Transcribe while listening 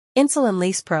Insulin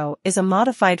lispro is a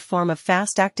modified form of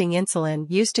fast-acting insulin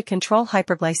used to control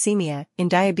hyperglycemia in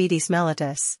diabetes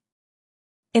mellitus.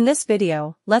 In this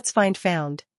video, let's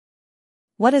found.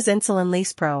 What is insulin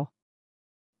lispro?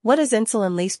 What is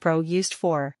insulin lispro used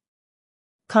for?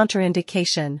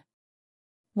 Contraindication.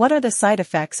 What are the side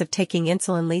effects of taking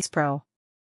insulin lispro?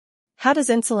 How does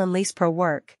insulin lispro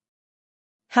work?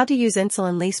 How to use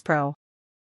insulin lispro?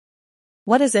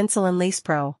 What is insulin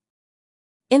lispro?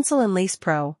 Insulin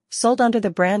lispro, sold under the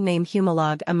brand name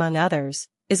Humalog among others,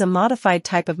 is a modified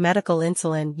type of medical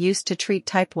insulin used to treat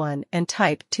type 1 and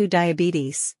type 2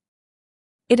 diabetes.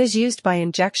 It is used by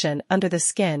injection under the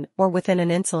skin or within an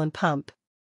insulin pump.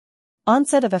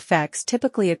 Onset of effects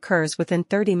typically occurs within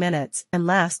 30 minutes and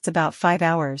lasts about 5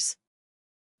 hours.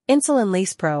 Insulin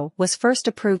lispro was first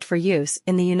approved for use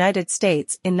in the United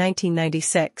States in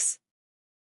 1996.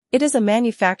 It is a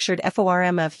manufactured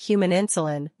form of human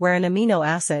insulin where an amino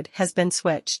acid has been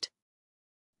switched.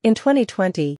 In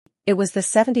 2020, it was the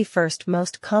 71st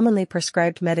most commonly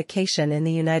prescribed medication in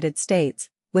the United States,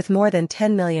 with more than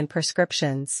 10 million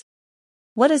prescriptions.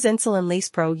 What is insulin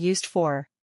lispro used for?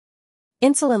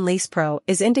 Insulin lispro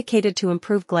is indicated to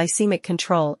improve glycemic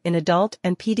control in adult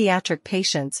and pediatric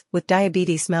patients with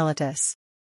diabetes mellitus.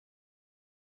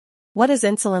 What is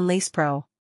insulin lispro?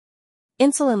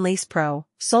 Insulin lispro,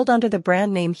 sold under the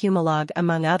brand name Humalog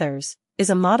among others, is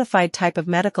a modified type of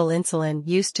medical insulin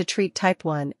used to treat type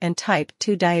 1 and type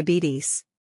 2 diabetes.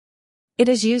 It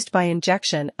is used by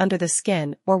injection under the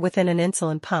skin or within an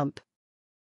insulin pump.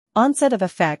 Onset of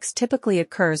effects typically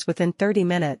occurs within 30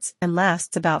 minutes and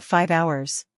lasts about 5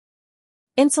 hours.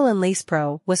 Insulin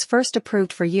lispro was first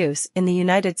approved for use in the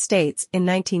United States in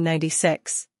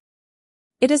 1996.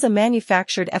 It is a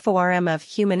manufactured form of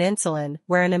human insulin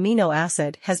where an amino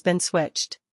acid has been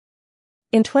switched.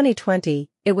 In 2020,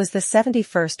 it was the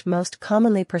 71st most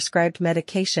commonly prescribed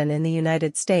medication in the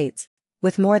United States,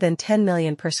 with more than 10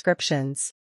 million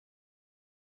prescriptions.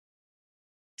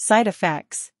 Side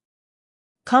effects.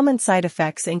 Common side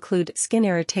effects include skin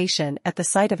irritation at the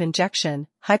site of injection,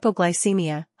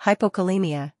 hypoglycemia,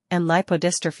 hypokalemia, and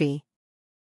lipodystrophy.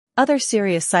 Other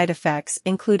serious side effects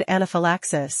include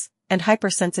anaphylaxis and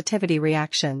hypersensitivity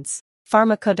reactions.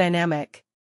 Pharmacodynamic.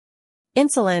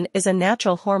 Insulin is a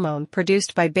natural hormone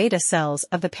produced by beta cells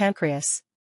of the pancreas.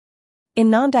 In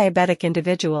non-diabetic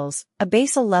individuals, a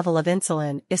basal level of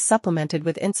insulin is supplemented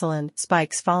with insulin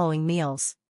spikes following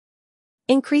meals.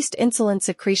 Increased insulin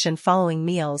secretion following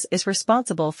meals is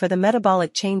responsible for the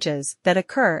metabolic changes that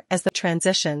occur as the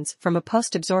transitions from a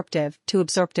post-absorptive to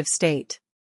absorptive state.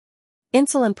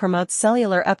 Insulin promotes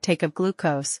cellular uptake of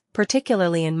glucose,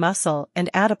 particularly in muscle and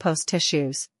adipose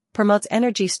tissues, promotes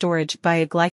energy storage by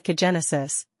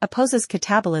glycogenesis, opposes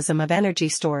catabolism of energy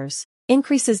stores,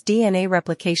 increases DNA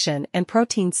replication and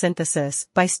protein synthesis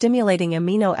by stimulating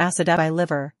amino acid by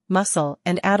liver, muscle,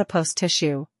 and adipose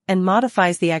tissue, and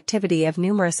modifies the activity of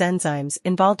numerous enzymes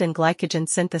involved in glycogen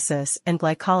synthesis and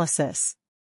glycolysis.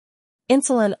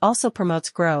 Insulin also promotes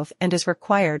growth and is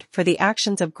required for the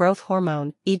actions of growth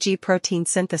hormone, e.g. protein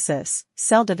synthesis,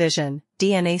 cell division,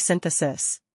 DNA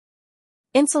synthesis.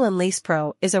 Insulin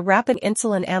lispro is a rapid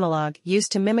insulin analog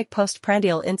used to mimic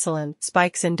postprandial insulin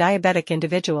spikes in diabetic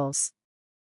individuals.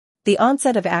 The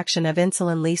onset of action of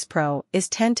insulin lispro is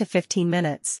 10 to 15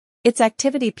 minutes. Its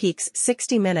activity peaks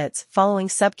 60 minutes following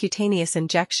subcutaneous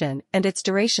injection and its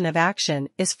duration of action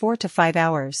is 4 to 5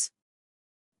 hours.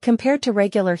 Compared to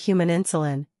regular human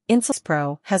insulin, insulin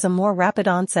lispro has a more rapid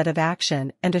onset of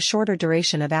action and a shorter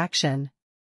duration of action.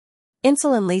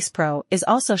 Insulin lispro is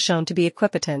also shown to be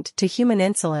equipotent to human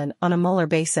insulin on a molar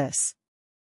basis.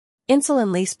 Insulin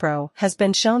lispro has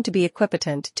been shown to be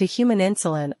equipotent to human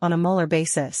insulin on a molar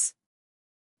basis.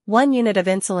 1 unit of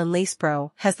insulin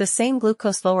lispro has the same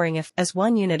glucose-lowering effect as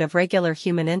 1 unit of regular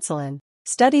human insulin.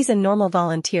 Studies in normal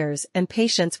volunteers and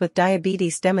patients with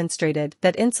diabetes demonstrated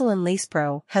that insulin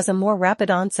lispro has a more rapid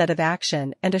onset of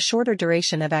action and a shorter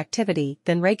duration of activity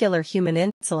than regular human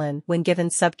insulin when given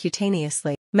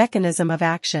subcutaneously. Mechanism of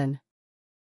action.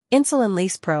 Insulin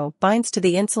lispro binds to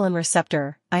the insulin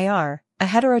receptor, IR, a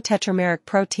heterotetrameric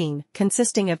protein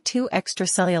consisting of 2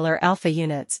 extracellular alpha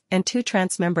units and 2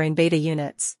 transmembrane beta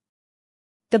units.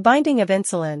 The binding of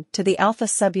insulin to the alpha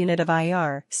subunit of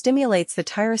IR stimulates the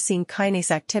tyrosine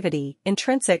kinase activity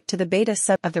intrinsic to the beta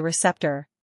sub of the receptor.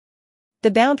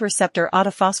 The bound receptor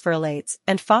autophosphorylates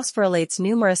and phosphorylates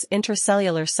numerous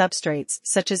intracellular substrates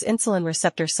such as insulin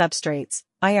receptor substrates,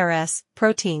 IRS,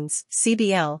 proteins,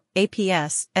 CBL,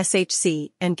 APS,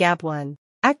 SHC, and GAB1.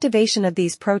 Activation of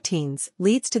these proteins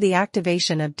leads to the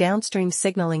activation of downstream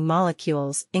signaling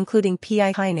molecules including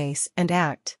PI kinase and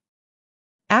ACT.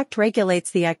 Act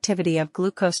regulates the activity of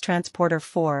glucose transporter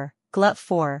 4,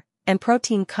 GLUT4, and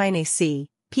protein kinase C,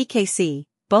 PKC,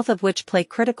 both of which play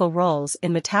critical roles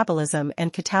in metabolism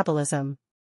and catabolism.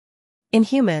 In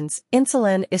humans,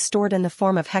 insulin is stored in the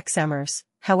form of hexamers,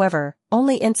 however,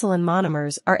 only insulin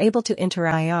monomers are able to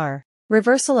interact.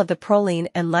 Reversal of the proline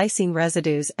and lysine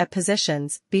residues at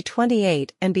positions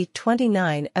B28 and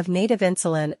B29 of native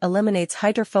insulin eliminates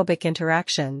hydrophobic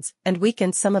interactions and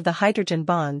weakens some of the hydrogen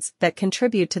bonds that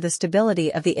contribute to the stability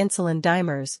of the insulin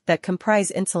dimers that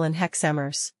comprise insulin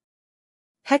hexamers.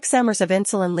 Hexamers of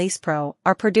insulin lispro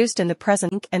are produced in the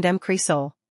present and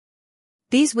M-cresol.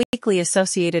 These weakly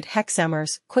associated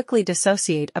hexamers quickly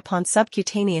dissociate upon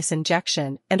subcutaneous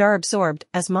injection and are absorbed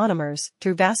as monomers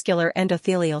through vascular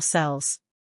endothelial cells.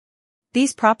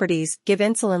 These properties give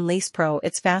insulin lispro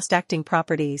its fast-acting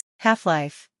properties,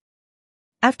 half-life.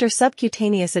 After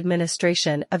subcutaneous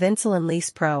administration of insulin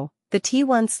lispro, the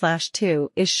T1/2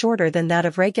 is shorter than that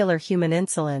of regular human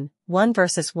insulin, 1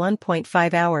 versus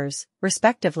 1.5 hours,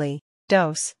 respectively.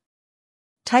 Dose.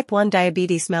 Type 1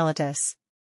 diabetes mellitus.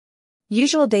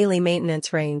 Usual daily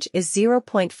maintenance range is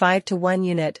 0.5 to 1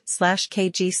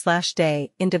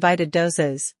 unit/kg/day in divided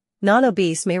doses.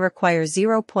 Non-obese may require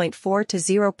 0.4 to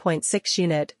 0.6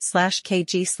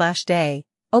 unit/kg/day.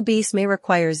 Obese may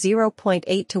require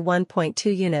 0.8 to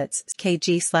 1.2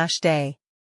 units/kg/day.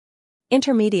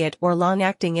 Intermediate or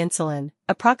long-acting insulin,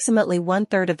 approximately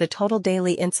 1/3 of the total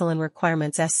daily insulin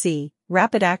requirements SC,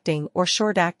 rapid-acting or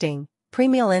short-acting.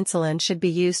 Premeal insulin should be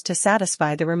used to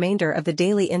satisfy the remainder of the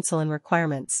daily insulin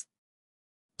requirements.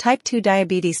 Type 2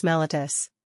 diabetes mellitus.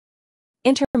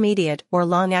 Intermediate or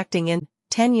long-acting in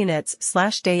 10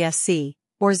 units/day SC,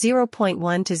 or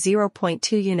 0.1 to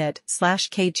 0.2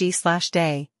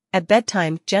 unit/kg/day, at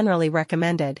bedtime generally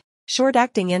recommended.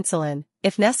 Short-acting insulin,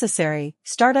 if necessary,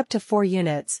 start up to 4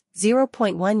 units,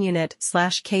 0.1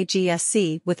 unit/kg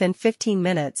SC within 15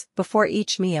 minutes before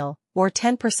each meal, or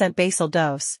 10% basal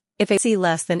dose. If AC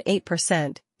less than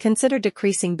 8%, consider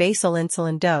decreasing basal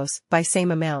insulin dose by same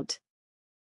amount.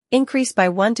 Increase by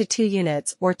 1 to 2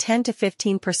 units or 10 to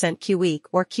 15% Q-week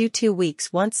or Q2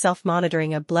 weeks once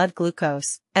self-monitoring of blood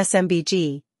glucose,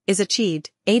 SMBG, is achieved.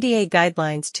 ADA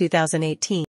Guidelines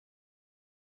 2018.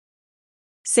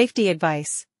 Safety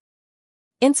advice.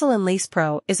 Insulin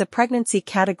lispro is a pregnancy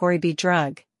Category B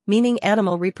drug, meaning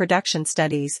animal reproduction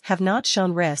studies have not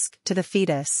shown risk to the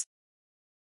fetus.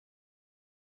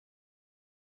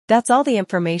 That's all the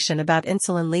information about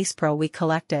insulin lispro we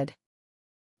collected.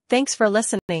 Thanks for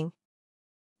listening.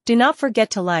 Do not forget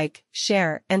to like,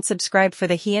 share, and subscribe for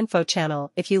the HeInfo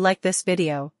channel if you like this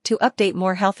video to update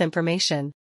more health information.